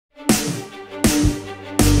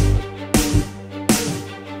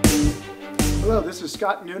this is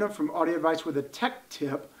Scott Noonan from Audio Advice with a tech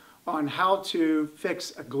tip on how to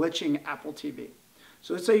fix a glitching Apple TV.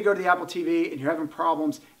 So let's say you go to the Apple TV and you're having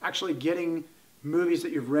problems actually getting movies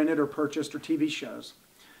that you've rented or purchased or TV shows.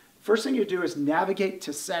 First thing you do is navigate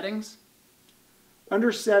to Settings.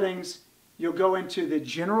 Under Settings, you'll go into the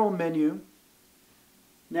General menu,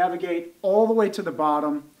 navigate all the way to the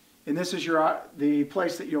bottom, and this is the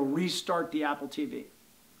place that you'll restart the Apple TV.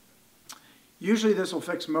 Usually this will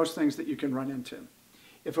fix most things that you can run into.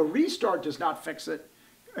 If a restart does not fix it,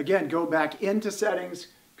 again, go back into Settings,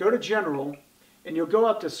 go to General, and you'll go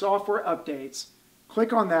up to Software Updates.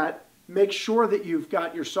 Click on that. Make sure that you've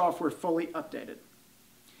got your software fully updated.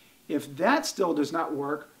 If that still does not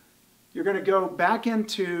work, you're going to go back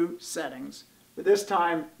into Settings, but this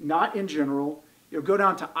time not in General. You'll go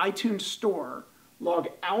down to iTunes Store, log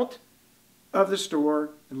out of the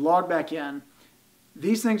store, and log back in.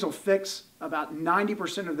 These things will fix about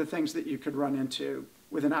 90% of the things that you could run into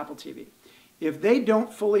with an Apple TV. If they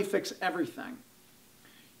don't fully fix everything,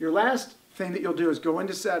 your last thing that you'll do is go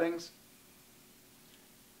into Settings,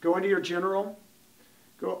 go into your General,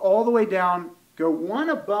 go all the way down, go one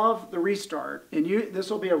above the restart, and this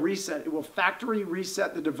will be a reset. It will factory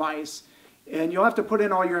reset the device, and you'll have to put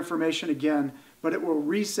in all your information again, but it will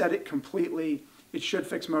reset it completely. It should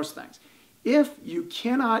fix most things. If you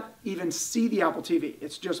cannot even see the Apple TV,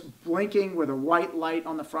 it's just blinking with a white light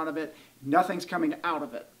on the front of it, nothing's coming out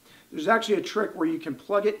of it. There's actually a trick where you can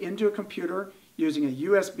plug it into a computer using a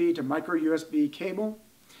USB to micro USB cable,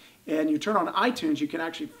 and you turn on iTunes, you can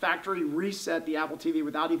actually factory reset the Apple TV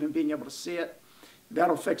without even being able to see it.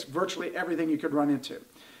 That'll fix virtually everything you could run into.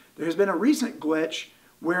 There's been a recent glitch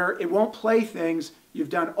where it won't play things. You've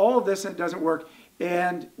done all of this and it doesn't work,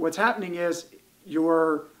 and what's happening is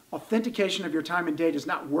your authentication of your time and date is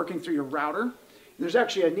not working through your router. And there's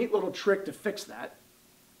actually a neat little trick to fix that.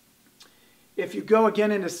 If you go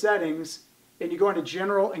again into Settings and you go into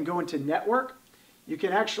General and go into Network, you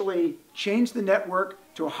can actually change the network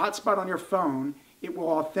to a hotspot on your phone. It will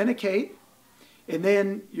authenticate, and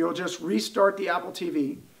then you'll just restart the Apple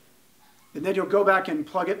TV, and then you'll go back and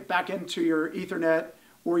plug it back into your Ethernet,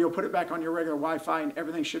 or you'll put it back on your regular Wi-Fi, and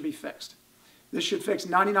everything should be fixed. This should fix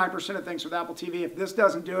 99% of things with Apple TV. If this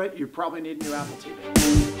doesn't do it, you probably need a new Apple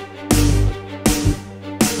TV.